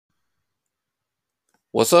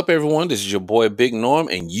What's up, everyone? This is your boy Big Norm,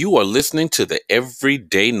 and you are listening to the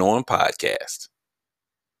Everyday Norm podcast.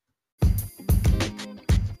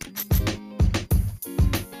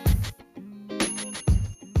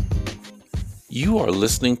 You are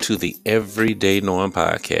listening to the Everyday Norm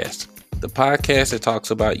podcast, the podcast that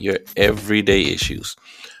talks about your everyday issues.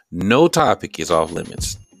 No topic is off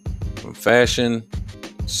limits. From fashion,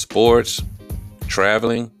 sports,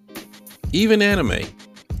 traveling, even anime.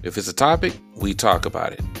 If it's a topic, we talk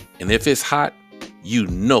about it. And if it's hot, you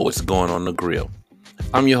know it's going on the grill.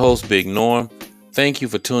 I'm your host, Big Norm. Thank you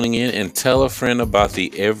for tuning in, and tell a friend about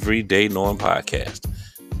the Everyday Norm podcast.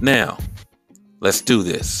 Now, let's do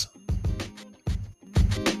this.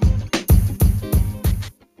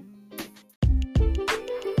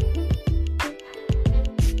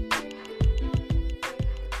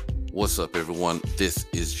 What's up, everyone? This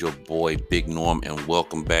is your boy Big Norm, and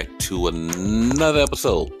welcome back to another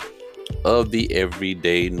episode of the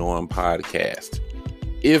Everyday Norm podcast.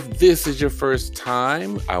 If this is your first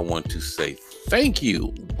time, I want to say thank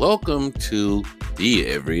you. Welcome to the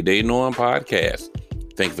Everyday Norm podcast.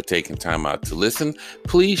 Thank you for taking time out to listen.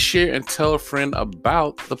 Please share and tell a friend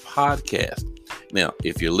about the podcast. Now,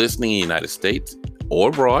 if you're listening in the United States or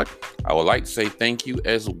abroad, I would like to say thank you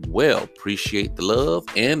as well. Appreciate the love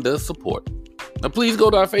and the support. Now, please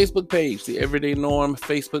go to our Facebook page, the Everyday Norm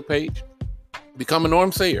Facebook page. Become a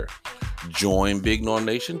Norm Sayer. Join Big Norm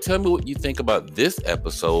Nation. Tell me what you think about this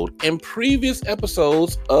episode and previous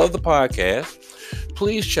episodes of the podcast.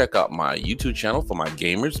 Please check out my YouTube channel for my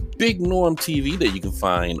gamers, Big Norm TV, that you can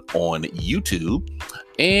find on YouTube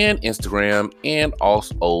and Instagram and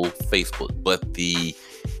also Facebook. But the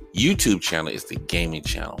YouTube channel is the gaming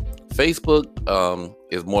channel. Facebook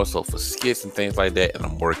is more so for skits and things like that, and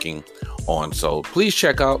I'm working on. So please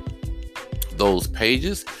check out those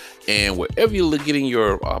pages. And wherever you're getting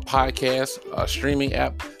your podcast streaming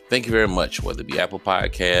app, thank you very much. Whether it be Apple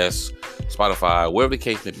Podcasts, Spotify, wherever the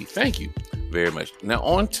case may be, thank you very much. Now,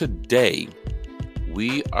 on today,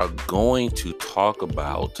 we are going to talk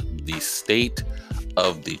about the state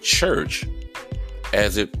of the church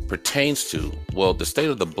as it pertains to, the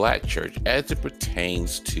state of the Black church as it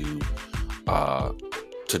pertains to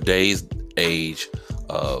today's age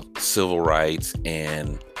of civil rights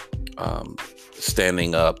and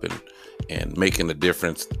standing up and making a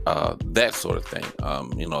difference, that sort of thing.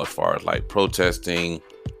 As far as like protesting,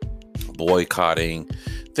 boycotting,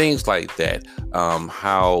 things like that.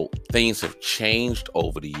 How things have changed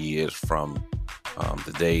over the years from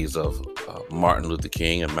the days of Martin Luther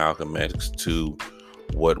King and Malcolm X to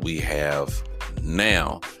what we have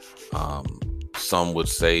now. Some would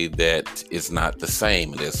say that it's not the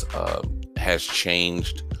same. It has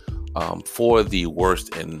changed for the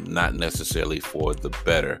worst and not necessarily for the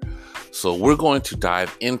better. So we're going to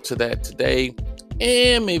dive into that today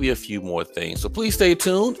and maybe a few more things. So please stay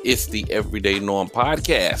tuned. It's the Everyday Norm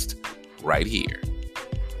podcast right here.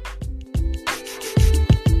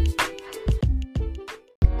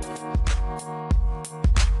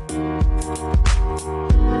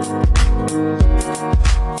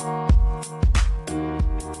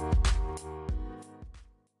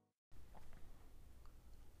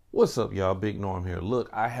 What's up, y'all? Big Norm here.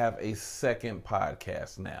 Look, I have a second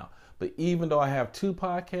podcast now. But even though I have two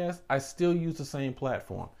podcasts, I still use the same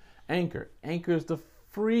platform, Anchor. Anchor is the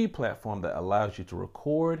free platform that allows you to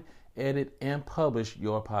record, edit, and publish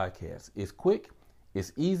your podcast. It's quick,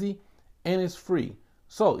 it's easy, and it's free.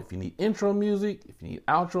 So if you need intro music, if you need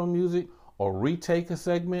outro music, or retake a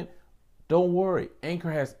segment, don't worry.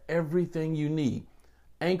 Anchor has everything you need.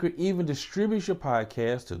 Anchor even distributes your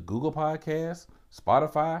podcast to Google Podcasts,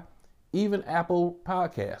 Spotify, even Apple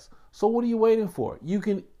Podcasts. So what are you waiting for? You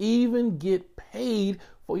can even get paid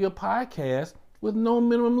for your podcast with no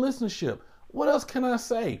minimum listenership. What else can I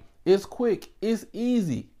say? It's quick, it's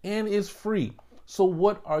easy, and it's free. So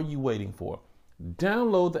what are you waiting for?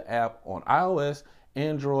 Download the app on iOS,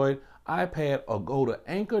 Android, iPad, or go to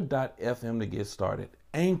anchor.fm to get started.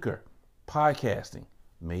 Anchor, podcasting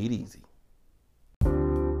made easy.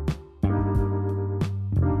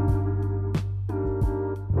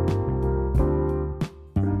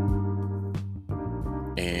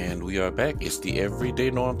 We are back. It's the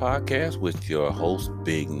Everyday Norm podcast with your host,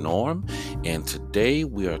 Big Norm. And today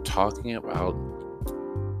we are talking about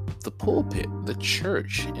the pulpit, the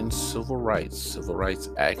church, and civil rights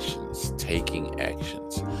actions, taking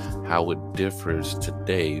actions, how it differs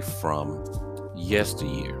today from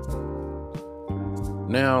yesteryear.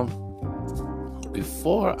 Now,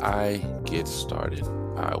 before I get started,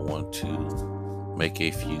 I want to make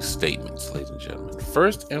a few statements, ladies and gentlemen.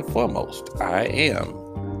 First and foremost, I am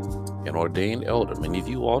an ordained elder. Many of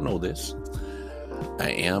you all know this. I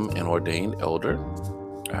am an ordained elder.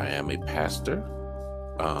 I am a pastor.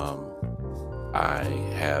 I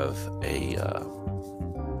have a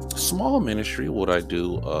small ministry. What I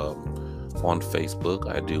do on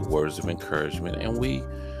Facebook, I do words of encouragement, and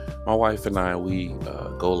my wife and I, we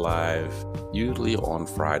go live usually on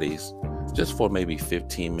Fridays, just for maybe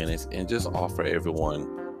 15 minutes, and just offer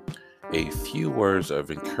everyone a few words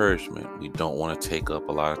of encouragement. We don't want to take up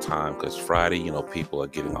a lot of time because Friday, people are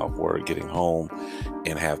getting off work, getting home,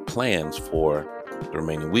 and have plans for the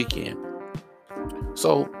remaining weekend.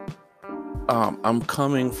 So I'm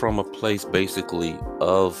coming from a place basically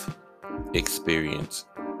of experience,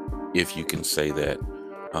 if you can say that.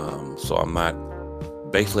 So I'm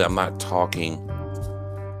not talking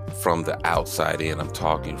from the outside in, I'm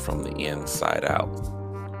talking from the inside out.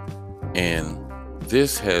 And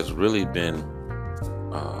this has really been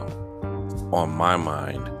on my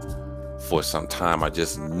mind for some time. I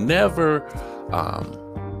just never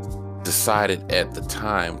decided at the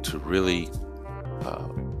time to really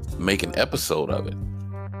make an episode of it.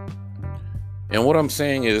 And what I'm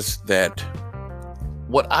saying is that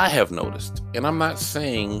what I have noticed, and I'm not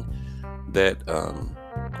saying that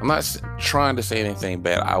I'm not trying to say anything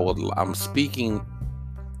bad. I'm speaking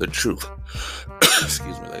the truth.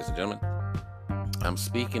 Excuse me, ladies and gentlemen. I'm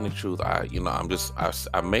speaking the truth.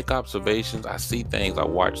 I make observations. I see things. I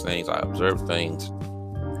watch things. I observe things,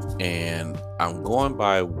 and I'm going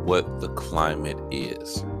by what the climate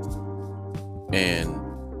is. And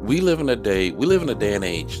we live in a day and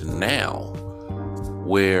age now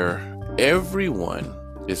where everyone,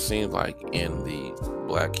 it seems like, in the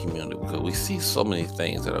Black community, because we see so many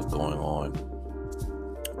things that are going on: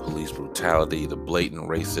 police brutality, the blatant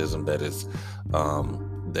racism that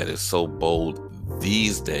is so bold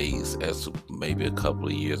these days as maybe a couple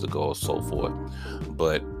of years ago or so forth.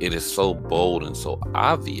 But it is so bold and so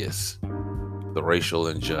obvious, the racial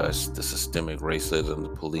injustice, the systemic racism, the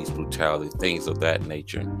police brutality, things of that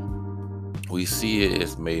nature. We see it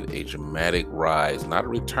has made a dramatic rise, not a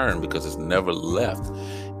return, because it's never left.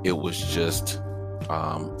 It was just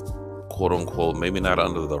quote unquote, maybe not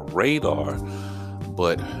under the radar,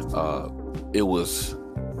 but it was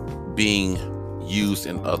being used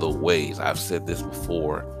in other ways. I've said this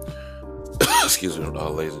before. Excuse me,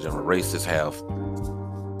 ladies and gentlemen. Racists have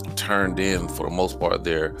turned in, for the most part,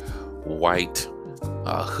 their white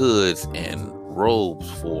hoods and robes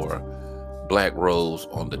for black robes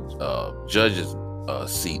on the judge's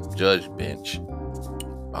seat, judge bench,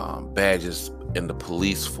 badges in the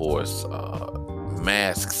police force,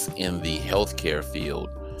 masks in the healthcare field,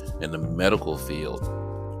 in the medical field,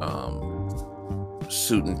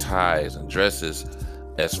 suit and ties and dresses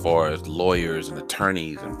as far as lawyers and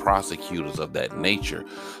attorneys and prosecutors of that nature.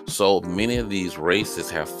 So many of these racists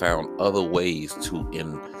have found other ways to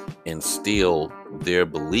instill their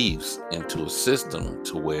beliefs into a system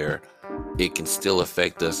to where it can still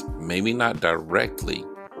affect us, maybe not directly,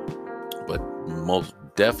 but most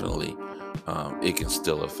definitely it can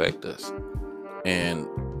still affect us. And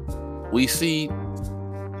we see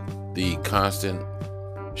the constant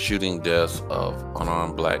shooting deaths of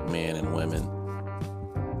unarmed black men and women,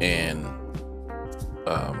 and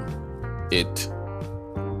it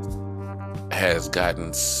has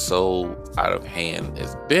gotten so out of hand.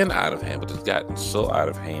 It's been out of hand, but it's gotten so out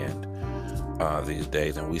of hand these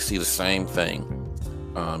days. And we see the same thing.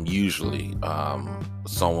 Usually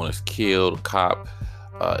someone is killed, a cop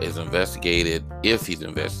is investigated. If he's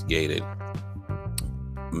investigated,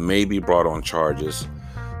 maybe brought on charges,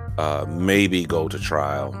 maybe go to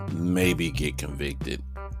trial, maybe get convicted,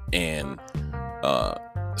 and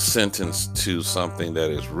sentenced to something that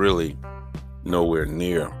is really nowhere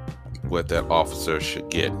near what that officer should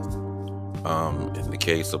get. In the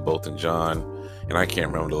case of Both and John, and I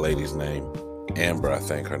can't remember the lady's name, Amber, I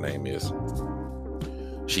think her name is.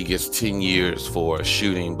 She gets 10 years for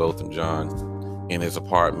shooting Both and John in his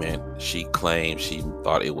apartment. She claimed she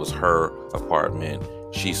thought it was her apartment.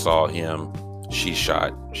 She saw him. She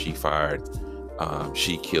shot. She fired.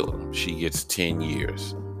 She killed him. She gets 10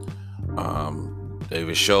 years.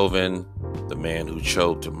 David Chauvin, the man who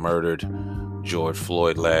choked and murdered George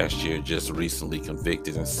Floyd last year, just recently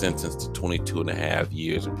convicted and sentenced to 22 and a half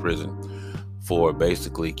years in prison for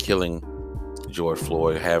basically killing George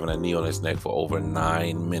Floyd, having a knee on his neck for over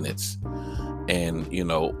 9 minutes. And,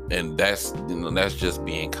 and that's just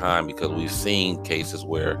being kind, because we've seen cases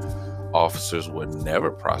where officers were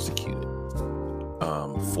never prosecuted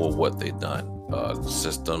for what they've done. The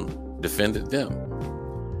system defended them.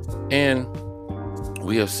 And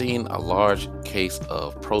we have seen a large case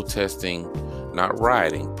of protesting, not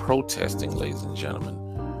rioting, protesting, ladies and gentlemen,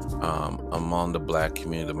 among the black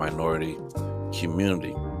community, the minority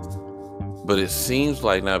community. But it seems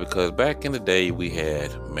like now, because back in the day we had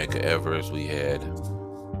Medgar Evers, we had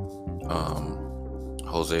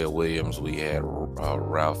Hosea Williams, we had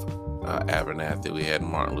Ralph Abernathy, we had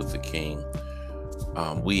Martin Luther King.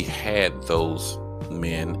 We had those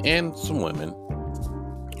men and some women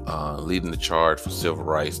leading the charge for civil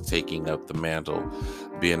rights, taking up the mantle,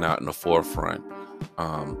 being out in the forefront.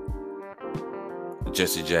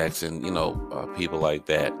 Jesse Jackson, people like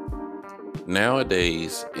that.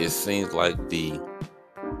 Nowadays, it seems like the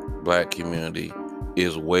Black community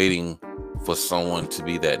is waiting for someone to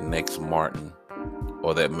be that next Martin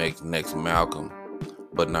or that next Malcolm,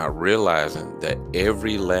 but not realizing that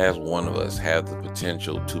every last one of us has the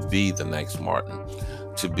potential to be the next Martin,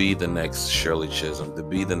 to be the next Shirley Chisholm, to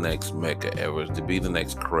be the next Medgar Evers, to be the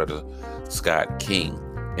next Coretta Scott King.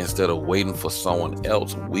 Instead of waiting for someone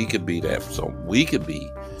else, we could be that. So we could be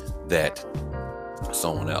that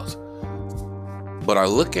someone else. But I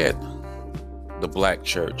look at the Black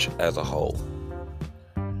church as a whole,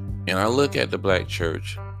 and I look at the Black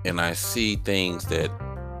church and I see things that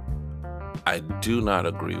I do not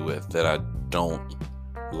agree with, that I don't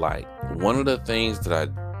like. One of the things that I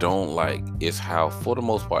don't like is how, for the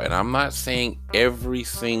most part, and I'm not saying every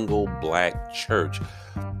single Black church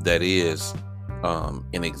that is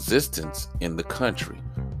in existence in the country.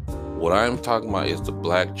 What I'm talking about is the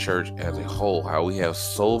Black church as a whole, how we have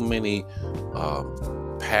so many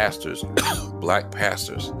pastors, Black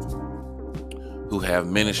pastors, who have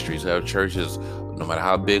ministries, who have churches, no matter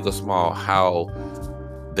how big or small, how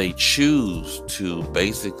they choose to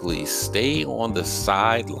basically stay on the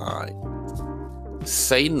sideline,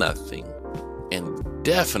 say nothing, and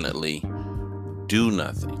definitely do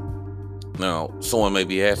nothing. Now, someone may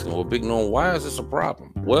be asking, well, Big Norm, why is this a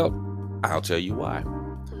problem? Well, I'll tell you why.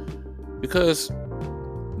 Because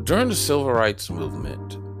during the civil rights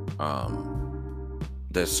movement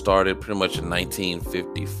that started pretty much in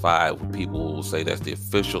 1955, people will say that's the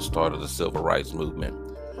official start of the civil rights movement,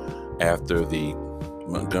 after the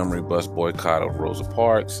Montgomery bus boycott of Rosa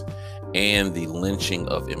Parks and the lynching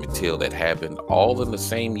of Emmett Till that happened all in the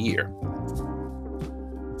same year.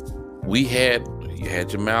 You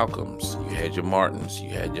had your Malcolms, you had your Martins, you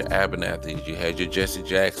had your Abernathys, you had your Jesse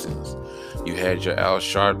Jacksons, you had your Al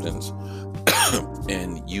Sharptons,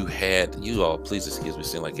 and you all, please excuse me,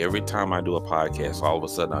 seem like every time I do a podcast, all of a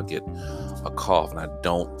sudden I'll get a cough, and I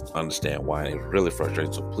don't understand why, and it's really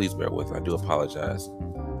frustrating, so please bear with me. I do apologize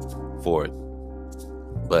for it.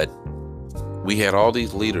 But we had all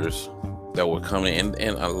these leaders that were coming in,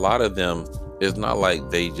 and a lot of them, it's not like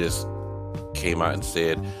they just came out and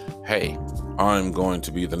said, hey, I'm going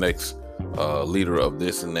to be the next leader of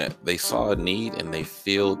this and that. They saw a need and they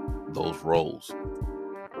filled those roles.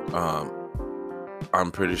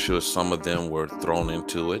 I'm pretty sure some of them were thrown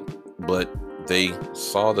into it, but they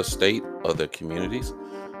saw the state of their communities.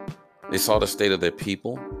 They saw the state of their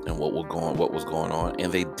people and what was going on,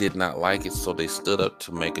 and they did not like it. So they stood up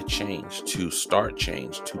to make a change, to start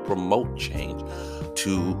change, to promote change,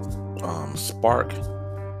 to spark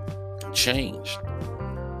change.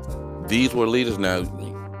 These were leaders. Now,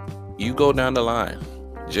 you go down the line: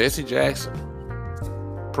 Jesse Jackson,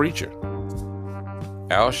 preacher;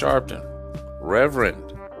 Al Sharpton,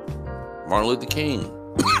 Reverend; Martin Luther King,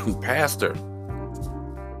 pastor;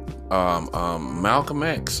 Malcolm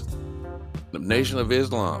X, the Nation of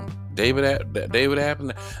Islam; David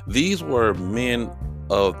Abernathy. These were men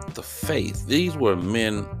of the faith. These were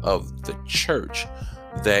men of the church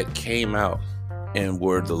that came out and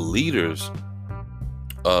were the leaders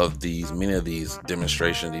of many of these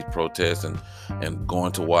demonstrations, these protests, and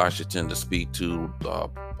going to Washington to speak to the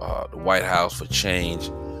White House for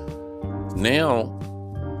change. Now,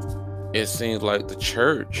 it seems like the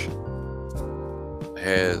church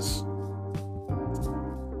has,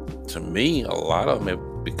 to me, a lot of them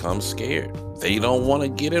have become scared. They don't want to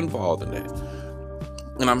get involved in that.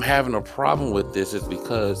 And I'm having a problem with this is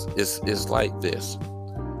because it's like this.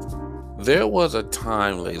 There was a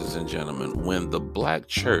time, ladies and gentlemen, when the Black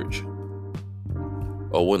church,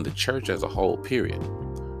 or when the church as a whole, period,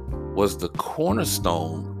 was the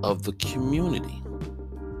cornerstone of the community.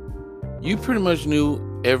 You pretty much knew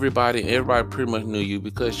everybody, and everybody pretty much knew you,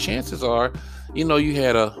 because chances are, you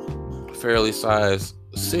had a fairly sized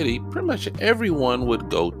city, pretty much everyone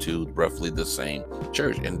would go to roughly the same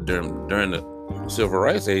church. And during the civil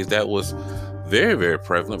rights age, that was very, very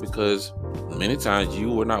prevalent, because many times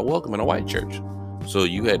you were not welcome in a white church. So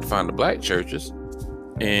you had to find the Black churches,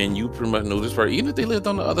 and you pretty much knew this person, even if they lived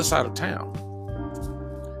on the other side of town.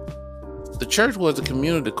 The church was the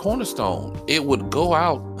community cornerstone. It would go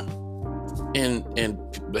out and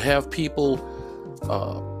have people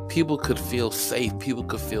people could feel safe, people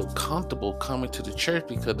could feel comfortable coming to the church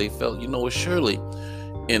because they felt, surely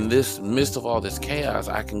in this midst of all this chaos,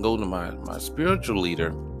 I can go to my spiritual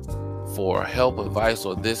leader for help, advice,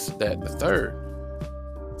 or this, that, and the third.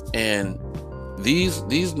 And these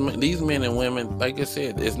men and women, like I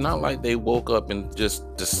said, it's not like they woke up and just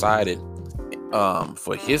decided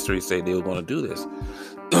for history's sake they were going to do this.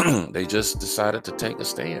 They just decided to take a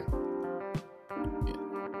stand.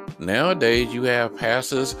 Nowadays, you have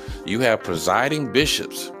pastors, you have presiding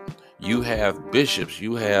bishops, you have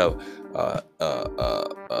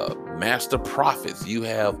master prophets, you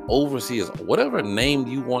have overseers, whatever name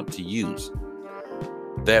you want to use,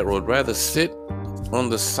 that would rather sit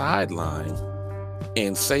on the sideline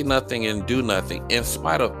and say nothing and do nothing in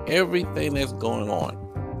spite of everything that's going on.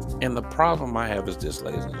 And the problem I have is this,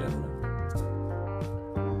 ladies and gentlemen.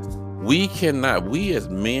 We as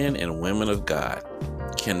men and women of God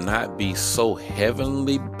cannot be so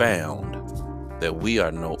heavenly bound that we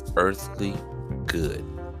are no earthly good.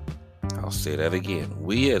 I'll say that again.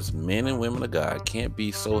 We as men and women of God can't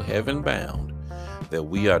be so heaven bound that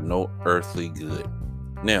we are no earthly good.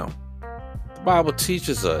 Now, the Bible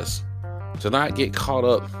teaches us to not get caught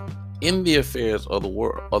up in the affairs of the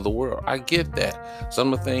world. I get that.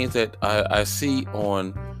 Some of the things that I see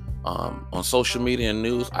on social media and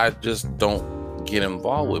news, I just don't get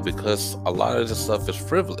involved with because a lot of this stuff is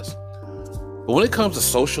frivolous. But when it comes to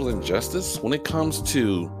social injustice, when it comes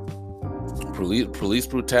to police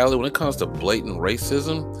brutality, when it comes to blatant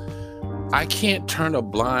racism, I can't turn a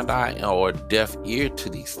blind eye or a deaf ear to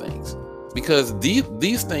these things because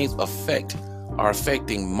these things are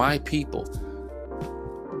affecting my people.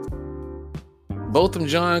 Botham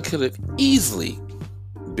Jean could have easily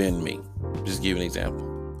been me. Just give an example.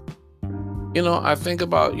 I think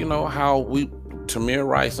about, how Tamir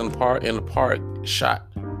Rice in the park shot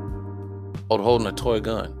holding a toy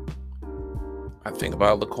gun. I think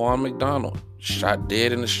about Laquan McDonald shot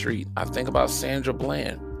dead in the street. I think about Sandra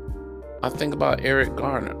Bland. I think about Eric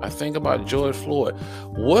Garner. I think about George Floyd.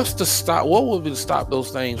 What would be to stop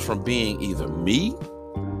those things from being either me,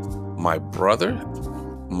 my brother,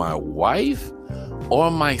 my wife,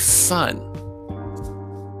 or my son?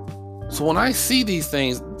 So when I see these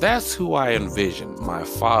things, that's who I envision. My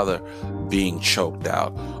father being choked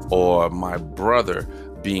out, or my brother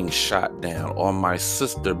being shot down, or my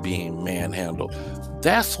sister being manhandled.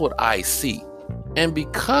 That's what I see. And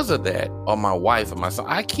because of that, or my wife and my son,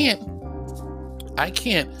 I can't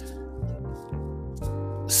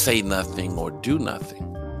say nothing or do nothing.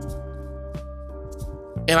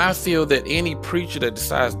 And I feel that any preacher that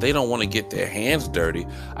decides they don't want to get their hands dirty,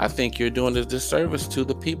 I think you're doing a disservice to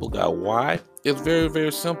the people, God. Why? It's very,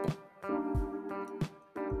 very simple.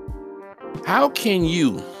 How can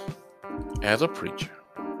you, as a preacher,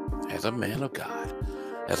 as a man of God,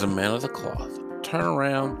 as a man of the cloth, turn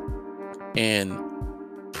around and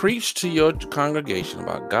preach to your congregation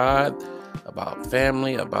about God, about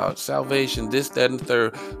family, about salvation, this, that, and the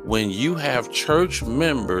third, when you have church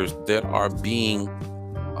members that are being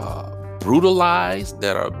brutalized,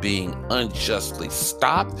 that are being unjustly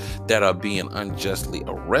stopped, that are being unjustly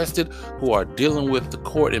arrested, who are dealing with the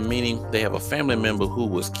court, and meaning they have a family member who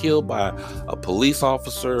was killed by a police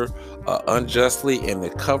officer unjustly, and they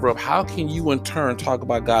cover up? How can you in turn talk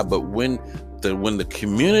about God, but when the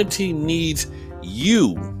community needs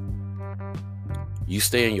you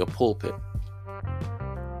stay in your pulpit?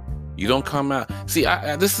 You don't come out. See,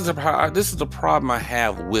 this is the problem I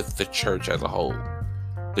have with the church as a whole.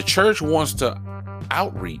 The church wants to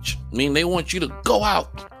outreach. I mean, they want you to go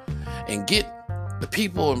out and get the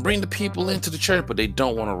people and bring the people into the church, but they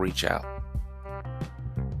don't want to reach out.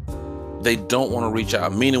 They don't want to reach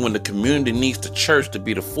out. Meaning when the community needs the church to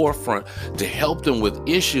be the forefront to help them with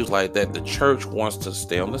issues like that, the church wants to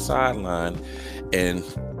stay on the sideline and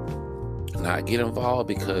not get involved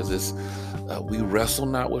because it's we wrestle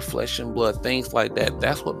not with flesh and blood, things like that.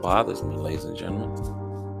 That's what bothers me, ladies and gentlemen.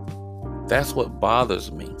 That's what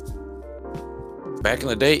bothers me. Back in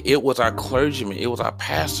the day, it was our clergymen, it was our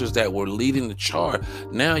pastors that were leading the charge.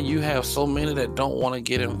 Now you have so many that don't want to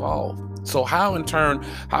get involved. So how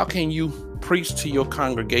can you preach to your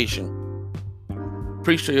congregation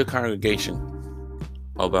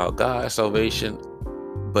about God's salvation,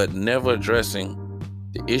 but never addressing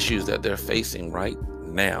the issues that they're facing right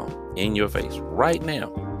now, in your face, right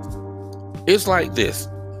now? It's like this,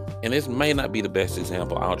 and this may not be the best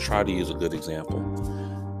example. I'll try to use a good example.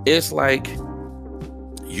 It's like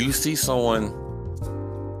you see someone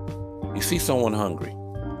hungry.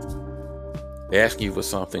 They ask you for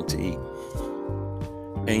something to eat,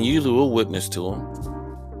 and you do a witness to them,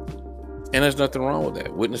 and there's nothing wrong with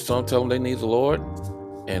that. Witness to them, tell them they need the Lord,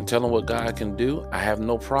 and tell them what God can do, I have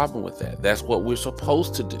no problem with that. That's what we're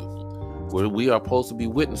supposed to do. We are supposed to be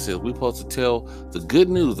witnesses. We're supposed to tell the good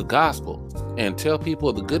news, the gospel, and tell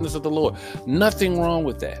people the goodness of the Lord. Nothing wrong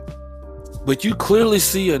with that. But you clearly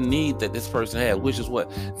see a need that this person has, which is what?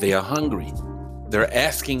 They are hungry. They're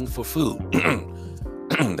asking for food.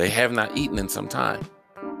 They have not eaten in some time.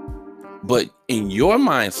 But in your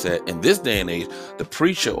mindset, in this day and age, the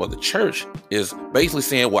preacher or the church is basically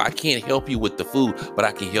saying, well, I can't help you with the food, but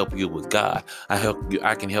I can help you with God.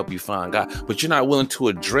 I can help you find God. But you're not willing to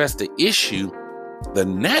address the issue, the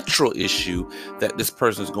natural issue that this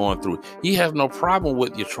person is going through. He has no problem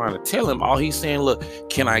with you trying to tell him. All he's saying, look,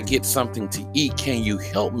 can I get something to eat? Can you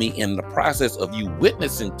help me in the process of you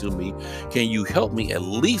witnessing to me? Can you help me at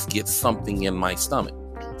least get something in my stomach?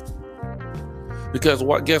 Because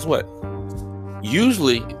guess what?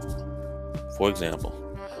 Usually, for example,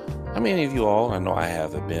 how many of you all, I know I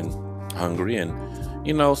haven't been hungry, and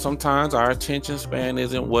sometimes our attention span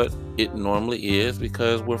isn't what it normally is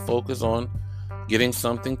because we're focused on getting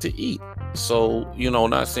something to eat. So,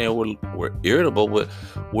 not saying we're irritable, but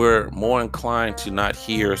we're more inclined to not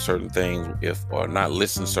hear certain things or not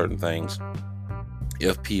listen to certain things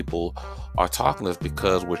if people are talking to us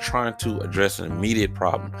because we're trying to address an immediate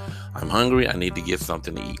problem. I'm hungry. I need to get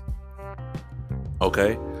something to eat.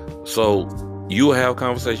 Okay, so you will have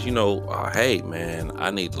conversation, hey man,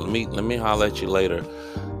 let me holler at you later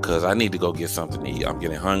because I need to go get something to eat. I'm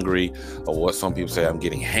getting hungry, or what some people say, I'm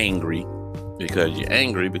getting hangry, because you're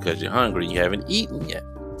angry because you're hungry, you haven't eaten yet.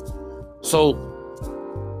 So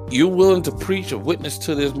you're willing to preach or witness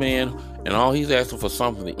to this man, and all he's asking for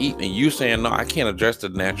something to eat, and you saying, no, I can't address the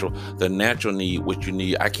natural need, what you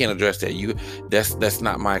need. I can't address that. That's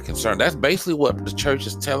not my concern. That's basically what the church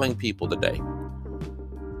is telling people today.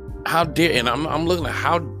 How dare, and I'm looking at,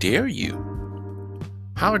 how dare you?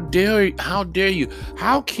 How dare you?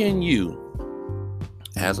 How can you,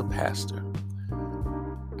 as a pastor,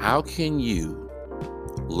 how can you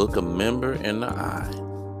look a member in the eye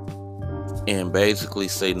and basically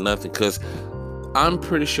say nothing? Because I'm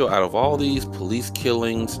pretty sure out of all these police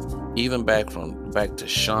killings, even back to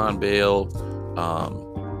Sean Bell,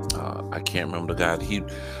 I can't remember the guy.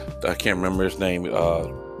 I can't remember his name.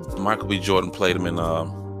 Michael B. Jordan played him in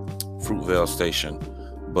Fruitvale Station,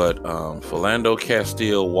 but Philando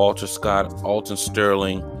Castile, Walter Scott, Alton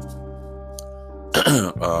Sterling,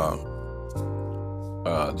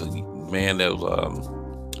 the man that was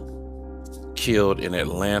killed in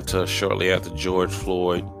Atlanta shortly after George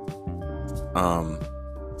Floyd. How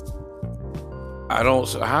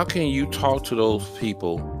can you talk to those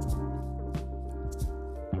people,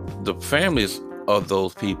 the families of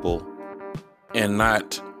those people, and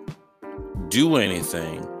not do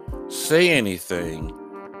anything, say anything,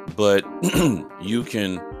 but you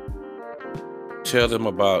can tell them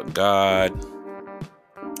about God,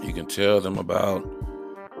 you can tell them about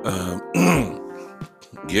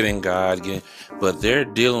but they're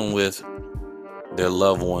dealing with their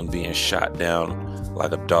loved one being shot down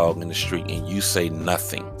like a dog in the street, and you say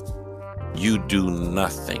nothing. You do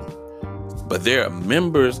nothing. But they are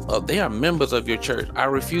members of your church. I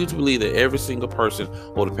refuse to believe that every single person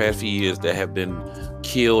over the past few years that have been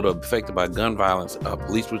killed or affected by gun violence,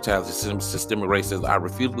 police brutality, systemic racism, I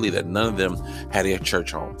refuse to believe that none of them had a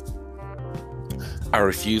church home. I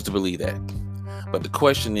refuse to believe that. But the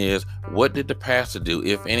question is, what did the pastor do,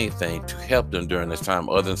 if anything, to help them during this time,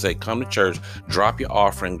 other than say, come to church, drop your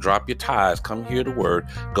offering, drop your tithes, come hear the word,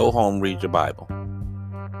 go home, read your Bible?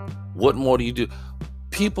 What more do you do?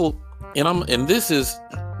 People, and this is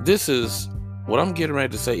what I'm getting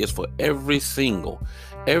ready to say is for every single,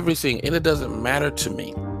 and it doesn't matter to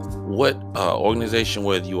me what organization,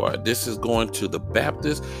 whether you are, this is going to the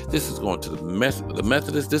Baptist, this is going to the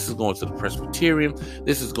Methodist, this is going to the Presbyterian,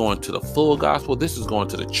 this is going to the full gospel, this is going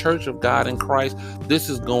to the Church of God in Christ, this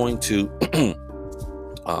is going to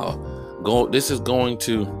this is going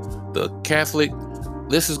to the Catholic,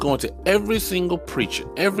 this is going to every single preacher,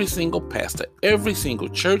 every single pastor, every single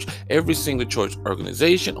church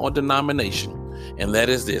organization or denomination. And that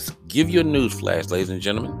is this. Give you a news flash, ladies and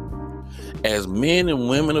gentlemen. As men and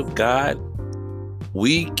women of God,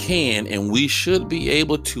 we can and we should be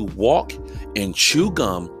able to walk and chew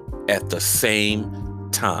gum at the same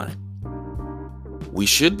time. We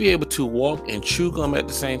should be able to walk and chew gum at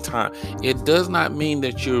the same time. It does not mean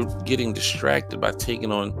that you're getting distracted by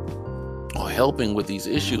taking on or helping with these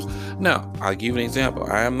issues. Now, I'll give you an example.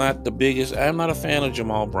 I am not a fan of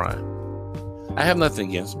Jamal Bryant. I have nothing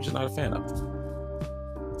against him, just not a fan of him.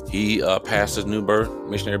 He pastors New Birth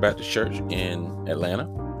Missionary Baptist Church in Atlanta,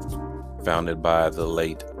 founded by the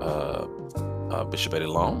late Bishop Eddie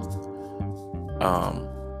Long.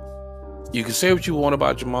 You can say what you want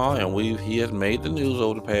about Jamal, and he has made the news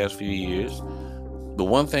over the past few years. The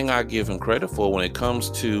one thing I give him credit for when it comes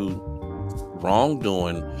to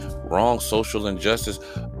wrongdoing, wrong social injustice,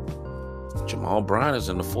 Jamal Bryant is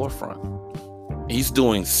in the forefront. He's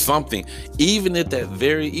doing something, even if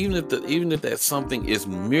that something is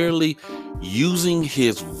merely using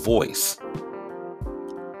his voice.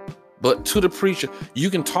 But to the preacher, you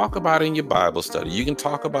can talk about it in your Bible study, you can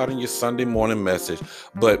talk about it in your Sunday morning message,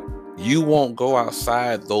 but you won't go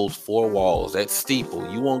outside those four walls, that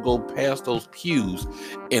steeple. You won't go past those pews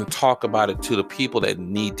and talk about it to the people that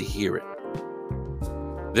need to hear it.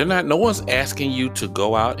 No one's asking you to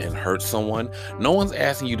go out and hurt someone. No one's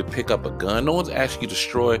asking you to pick up a gun. No one's asking you to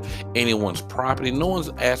destroy anyone's property. No one's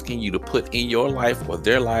asking you to put in your life or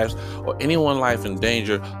their lives or anyone's life in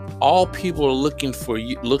danger. All people are looking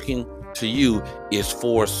to you is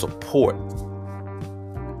for support.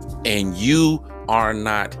 And you are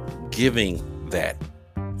not giving that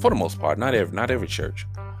for the most part. Not every church.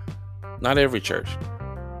 Not every church,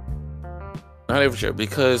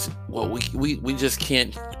 because we just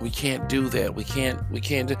can't do that. We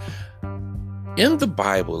can't do. In the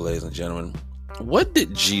Bible, ladies and gentlemen, what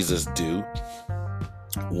did Jesus do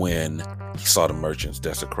when he saw the merchants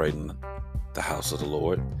desecrating the house of the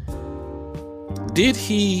Lord? Did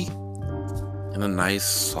he, in a nice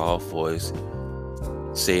soft voice,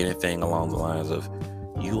 say anything along the lines of,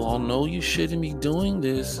 "You all know you shouldn't be doing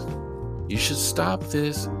this. You should stop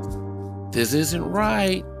this. This isn't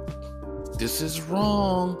right. This is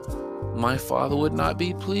wrong. My Father would not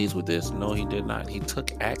be pleased with this"? No, he did not. He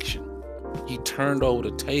took action. He turned over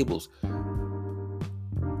the tables.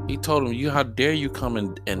 He told him, how dare you come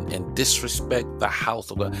and disrespect the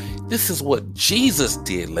house of God? This is what Jesus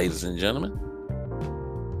did, ladies and gentlemen.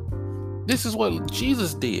 This is what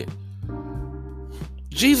Jesus did.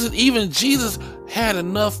 Jesus had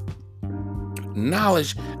enough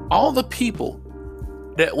knowledge. All the people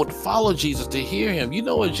that would follow Jesus to hear him. You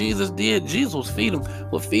know what Jesus did? Jesus would feed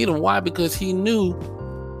them. Why? Because he knew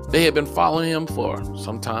they had been following him for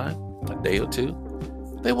some time, a day or two.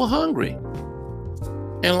 They were hungry.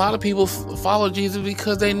 And a lot of people followed Jesus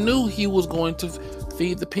because they knew he was going to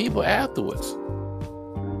feed the people afterwards.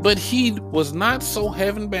 But he was not so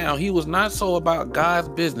heaven bound. He was not so about God's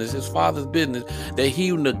business, his Father's business, that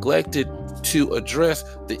he neglected to address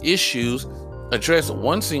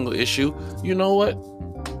one single issue. You know what?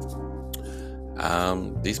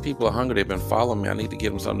 These people are hungry. They've been following me. I need to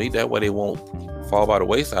give them something to eat. That way they won't fall by the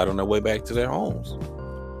wayside on their way back to their homes.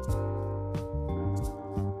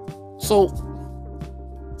 So,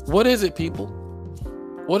 what is it, people?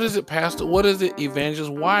 What is it, pastor? What is it,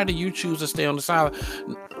 evangelist? Why do you choose to stay on the sideline?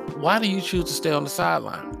 Why do you choose to stay on the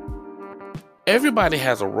sideline? Everybody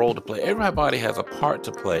has a role to play. Everybody has a part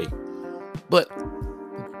to play. But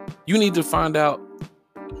you need to find out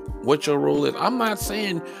what your role is. I'm not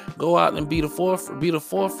saying go out and be the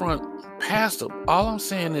forefront pastor. All I'm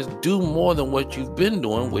saying is do more than what you've been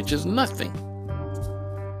doing, which is nothing.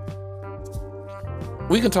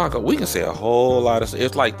 We can say a whole lot of stuff.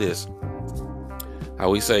 It's like this.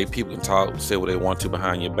 How we say people can say what they want to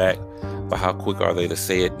behind your back, but how quick are they to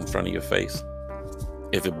say it in front of your face?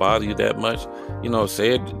 If it bothers you that much,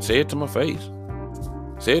 say it to my face.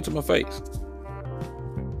 Say it to my face.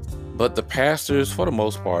 But the pastors, for the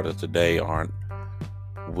most part of today, aren't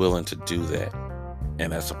willing to do that.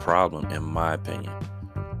 And that's a problem, in my opinion.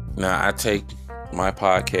 Now, I take my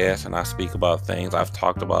podcast and I speak about things. I've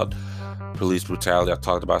talked about police brutality. I've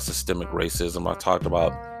talked about systemic racism. I've talked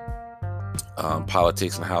about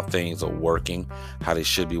politics and how things are working, how they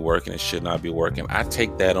should be working and should not be working. I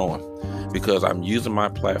take that on because I'm using my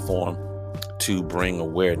platform to bring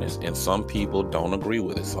awareness, and some people don't agree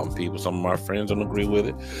with it. Some of my friends don't agree with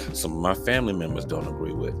it. Some of my family members don't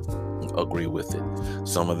agree with it.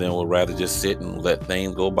 Some of them would rather just sit and let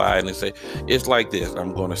things go by and they say, it's like this.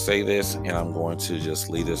 I'm going to say this and I'm going to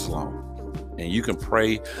just leave this alone. And you can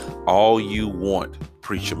pray all you want,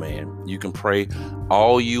 preacher man. You can pray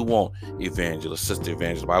all you want, evangelist, sister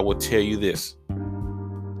evangelist. But I will tell you this.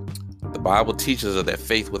 The Bible teaches us that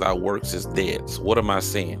faith without works is dead. So what am I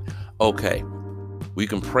saying? Okay, we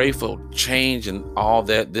can pray for change and all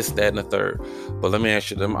that, this, that, and the third. But let me ask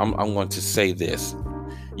you, I'm going to say this.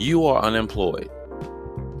 You are unemployed.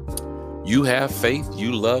 You have faith.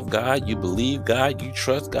 You love God. You believe God. You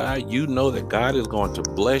trust God. You know that God is going to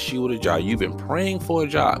bless you with a job. You've been praying for a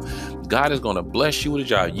job. God is going to bless you with a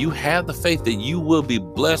job. You have the faith that you will be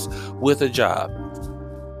blessed with a job.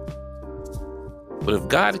 But if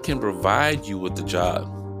God can provide you with the job,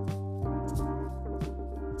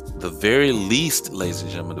 the very least, ladies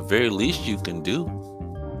and gentlemen, the very least you can do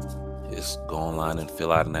just go online and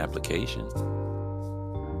fill out an application.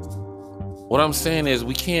 What I'm saying is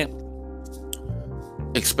we can't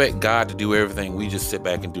expect God to do everything. We just sit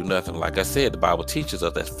back and do nothing. Like I said, the Bible teaches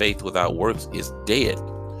us that faith without works is dead.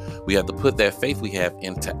 We have to put that faith we have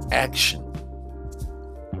into action.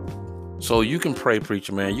 So you can pray,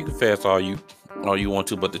 preacher man, you can fast all you want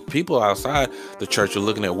to, but the people outside the church are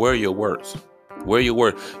looking at where are your words. Where are your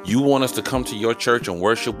words? You want us to come to your church and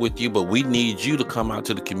worship with you, but we need you to come out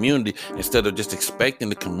to the community instead of just expecting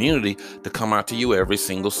the community to come out to you every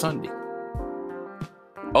single Sunday.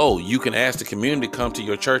 Oh, you can ask the community to come to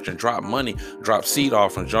your church and drop money, drop seed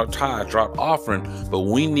offering, drop tithe, drop offering, but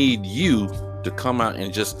we need you to come out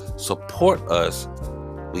and just support us.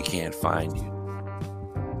 We can't find you.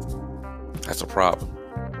 That's a problem.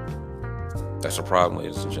 That's a problem,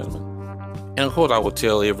 ladies and gentlemen. And of course, I would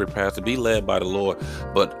tell every pastor, be led by the Lord,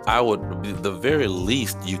 but the very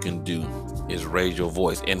least you can do is raise your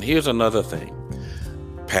voice. And here's another thing.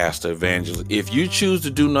 Pastor, evangelist, if you choose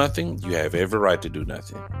to do nothing, you have every right to do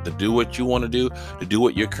nothing. To do what you want to do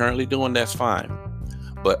what you're currently doing, that's fine.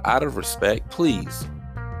 But out of respect, please,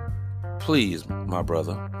 my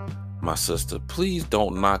brother, my sister, please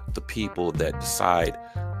don't knock the people that decide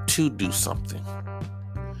to do something.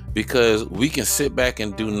 Because we can sit back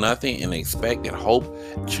and do nothing and expect and hope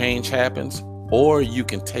change happens, or you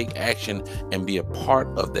can take action and be a part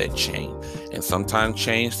of that change. And sometimes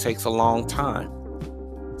change takes a long time.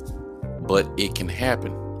 But it can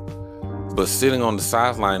happen. But sitting on the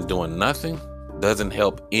sideline doing nothing doesn't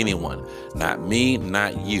help anyone. Not me,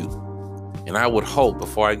 not you. And I would hope,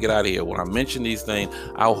 before I get out of here, when I mention these things,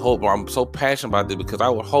 I'm so passionate about this because I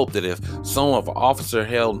would hope that if an officer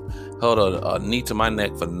held a knee to my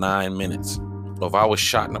neck for 9 minutes, or if I was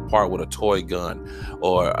shot in the park with a toy gun,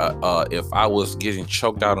 or if I was getting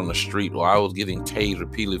choked out on the street, or I was getting tased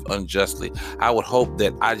repeatedly unjustly, I would hope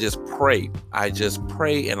that I just pray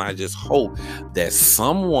and I just hope that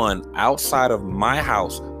someone outside of my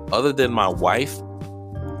house, other than my wife,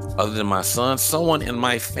 other than my son, someone in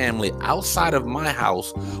my family outside of my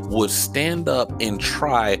house would stand up and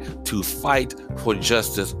try to fight for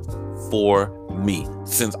justice for me,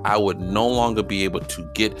 since I would no longer be able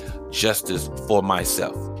to get justice for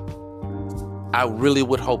myself. I really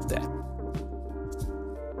would hope that.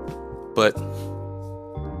 But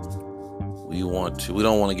we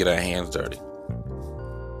don't want to get our hands dirty.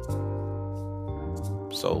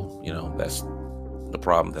 So, that's the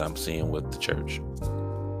problem that I'm seeing with the church.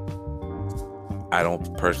 I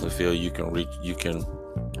don't personally feel you can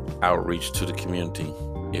outreach to the community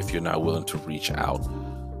if you're not willing to reach out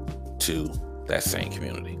to that same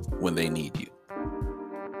community when they need you.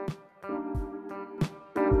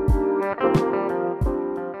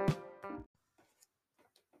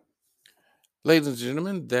 Ladies and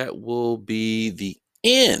gentlemen, that will be the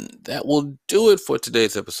end. That will do it for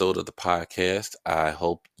today's episode of the podcast. I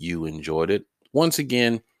hope you enjoyed it. Once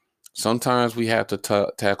again, sometimes we have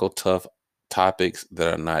to tackle tough topics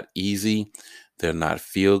that are not easy. They're not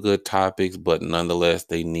feel-good topics, but nonetheless,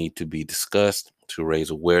 they need to be discussed to raise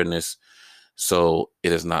awareness. So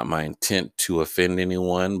it is not my intent to offend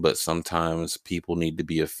anyone, but sometimes people need to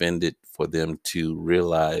be offended for them to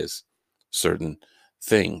realize certain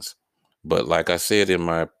things. But like I said in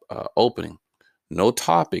my opening, no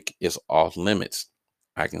topic is off limits.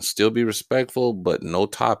 I can still be respectful, but no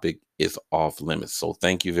topic is off limits. So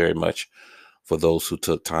thank you very much for those who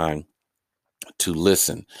took time to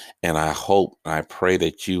listen. And I pray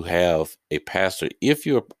that you have a pastor. If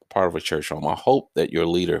you're part of a church home, I hope that your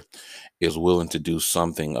leader is willing to do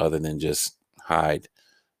something other than just hide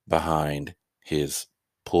behind his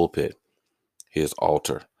pulpit, his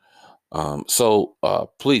altar. So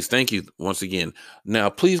please, thank you once again. Now,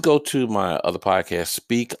 please go to my other podcast,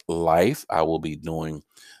 Speak Life. I will be doing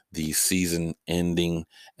the season ending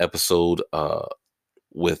episode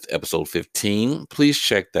with episode 15. Please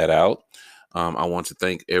check that out. I want to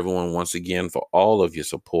thank everyone once again for all of your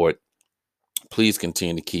support. Please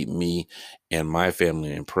continue to keep me and my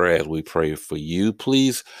family in prayer as we pray for you.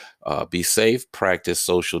 Please be safe, practice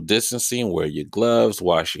social distancing, wear your gloves,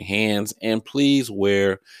 wash your hands, and please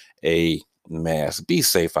wear a mask. Be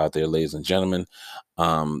safe out there, ladies and gentlemen.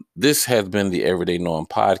 This has been the Everyday Norm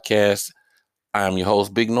podcast. I am your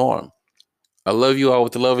host, Big Norm. I love you all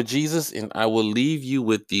with the love of Jesus, and I will leave you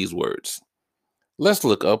with these words. Let's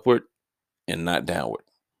look upward and not downward.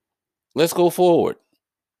 Let's go forward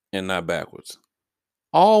and not backwards.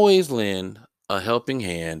 Always lend a helping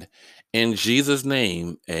hand. In Jesus'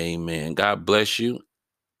 name, amen. God bless you,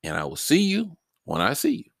 and I will see you when I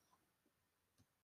see you.